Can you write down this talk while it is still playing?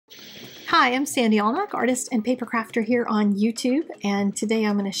Hi, I'm Sandy Allnock, artist and paper crafter here on YouTube, and today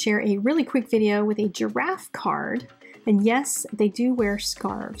I'm going to share a really quick video with a giraffe card. And yes, they do wear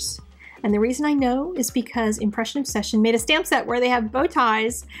scarves. And the reason I know is because Impression Obsession made a stamp set where they have bow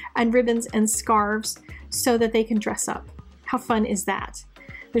ties and ribbons and scarves so that they can dress up. How fun is that?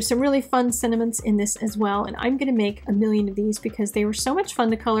 There's some really fun sentiments in this as well, and I'm going to make a million of these because they were so much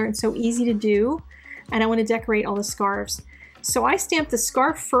fun to color and so easy to do, and I want to decorate all the scarves. So I stamped the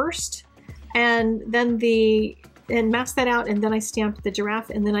scarf first, and then masked that out, and then I stamped the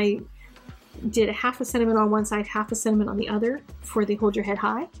giraffe, and then I did a half a sentiment on one side, half a sentiment on the other for the hold your head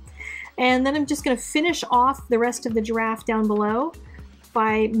high. And then I'm just going to finish off the rest of the giraffe down below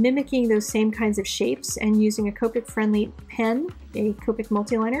by mimicking those same kinds of shapes and using a Copic friendly pen, a Copic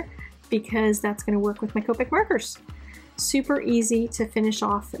multiliner, because that's going to work with my Copic markers. Super easy to finish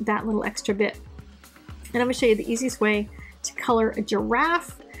off that little extra bit. And I'm going to show you the easiest way to color a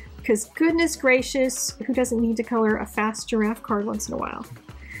giraffe, because goodness gracious, who doesn't need to color a fast giraffe card once in a while?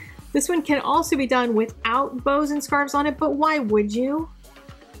 This one can also be done without bows and scarves on it, but why would you?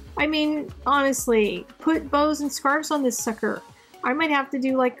 I mean, honestly, put bows and scarves on this sucker. I might have to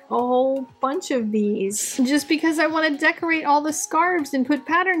do like a whole bunch of these just because I want to decorate all the scarves and put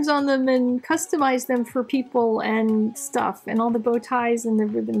patterns on them and customize them for people and stuff, and all the bow ties and the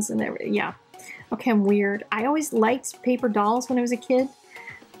ribbons and everything. Yeah. Okay, I'm weird. I always liked paper dolls when I was a kid,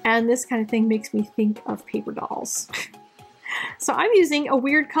 and this kind of thing makes me think of paper dolls. So I'm using a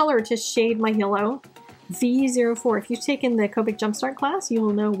weird color to shade my yellow, V04. If you've taken the Copic Jumpstart class, you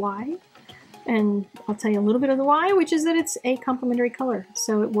will know why. And I'll tell you a little bit of the why, which is that it's a complementary color,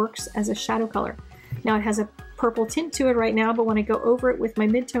 so it works as a shadow color. Now it has a purple tint to it right now, but when I go over it with my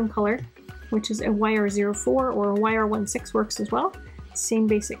mid-tone color, which is a YR04 or a YR16 works as well, same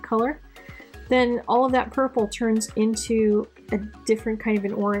basic color, then all of that purple turns into a different kind of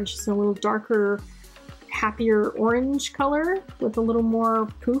an orange. So a little darker, happier orange color with a little more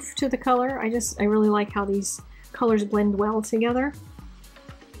poof to the color. I really like how these colors blend well together.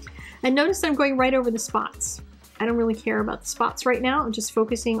 And notice I'm going right over the spots. I don't really care about the spots right now. I'm just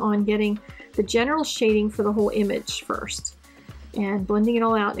focusing on getting the general shading for the whole image first and blending it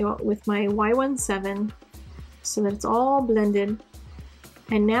all out with my Y17 so that it's all blended.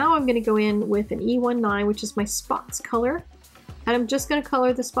 And now I'm going to go in with an E19, which is my spots color, and I'm just going to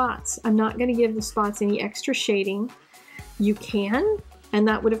color the spots. I'm not going to give the spots any extra shading. You can, and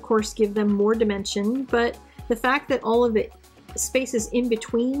that would of course give them more dimension, but the fact that all of the spaces in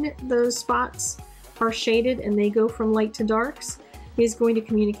between those spots are shaded and they go from light to darks is going to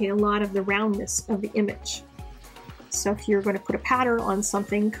communicate a lot of the roundness of the image. So if you're going to put a pattern on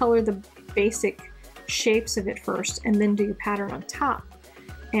something, color the basic shapes of it first and then do your pattern on top,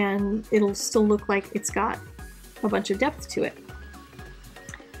 and it'll still look like it's got a bunch of depth to it.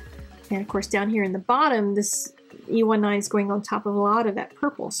 And of course down here in the bottom, this E19 is going on top of a lot of that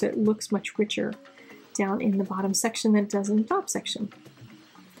purple, so it looks much richer down in the bottom section than it does in the top section.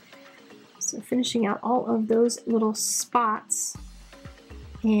 So finishing out all of those little spots.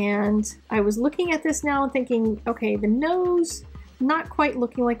 And I was looking at this now and thinking, okay, the nose, not quite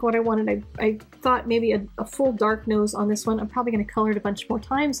looking like what I wanted. I thought maybe a full dark nose on this one. I'm probably going to color it a bunch more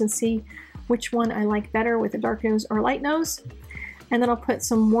times and see which one I like better with a dark nose or light nose. And then I'll put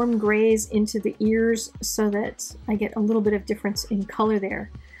some warm grays into the ears so that I get a little bit of difference in color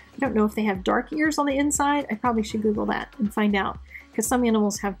there. I don't know if they have dark ears on the inside. I probably should Google that and find out, because some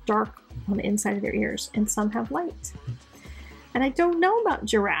animals have dark on the inside of their ears and some have light. And I don't know about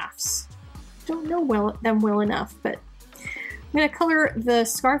giraffes. Don't know them well enough, but I'm going to color the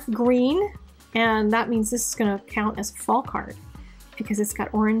scarf green, and that means this is going to count as a fall card because it's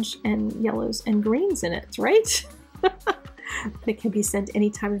got orange and yellows and greens in it, right? It can be sent any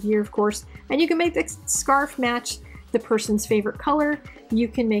time of year, of course. And you can make the scarf match the person's favorite color. You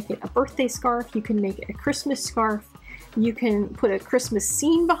can make it a birthday scarf. You can make it a Christmas scarf. You can put a Christmas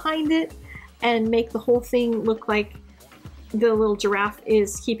scene behind it and make the whole thing look like the little giraffe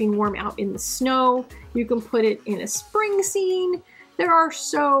is keeping warm out in the snow. You can put it in a spring scene. There are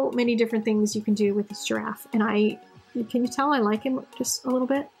so many different things you can do with this giraffe, and can you tell I like him just a little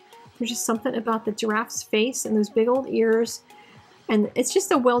bit? There's just something about the giraffe's face and those big old ears, and it's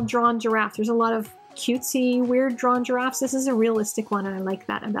just a well-drawn giraffe. There's a lot of cutesy, weird drawn giraffes. This is a realistic one, and I like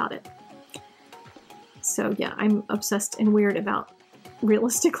that about it. So yeah, I'm obsessed and weird about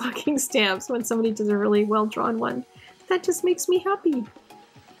realistic looking stamps. When somebody does a really well-drawn one, that just makes me happy.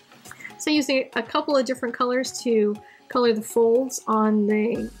 So using a couple of different colors to color the folds on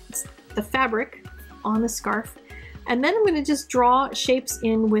the fabric on the scarf. And then I'm going to just draw shapes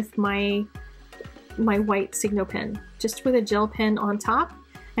in with my white Signo pen, just with a gel pen on top.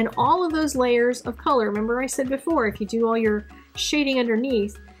 And all of those layers of color, remember I said before, if you do all your shading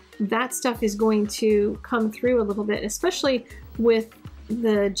underneath, that stuff is going to come through a little bit, especially with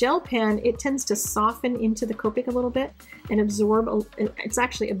the gel pen. It tends to soften into the Copic a little bit and absorb, it's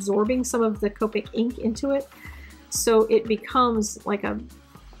actually absorbing some of the Copic ink into it. So it becomes like a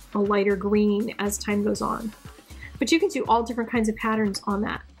lighter green as time goes on. But you can do all different kinds of patterns on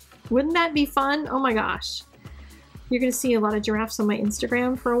that. Wouldn't that be fun? Oh my gosh. You're going to see a lot of giraffes on my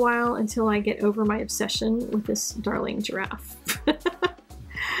Instagram for a while until I get over my obsession with this darling giraffe.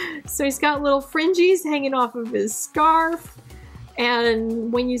 So he's got little fringes hanging off of his scarf.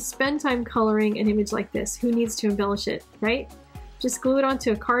 And when you spend time coloring an image like this, who needs to embellish it, right? Just glue it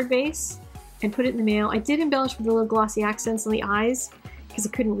onto a card base and put it in the mail. I did embellish with the little glossy accents on the eyes because I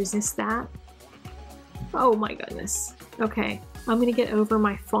couldn't resist that. Oh my goodness. Okay, I'm going to get over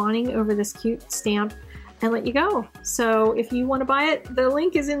my fawning over this cute stamp and let you go. So if you want to buy it, the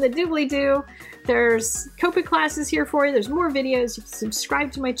link is in the doobly-doo. There's Copic classes here for you. There's more videos. You can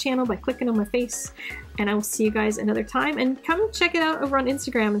subscribe to my channel by clicking on my face, and I will see you guys another time. And come check it out over on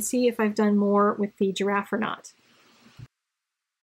Instagram and see if I've done more with the giraffe or not.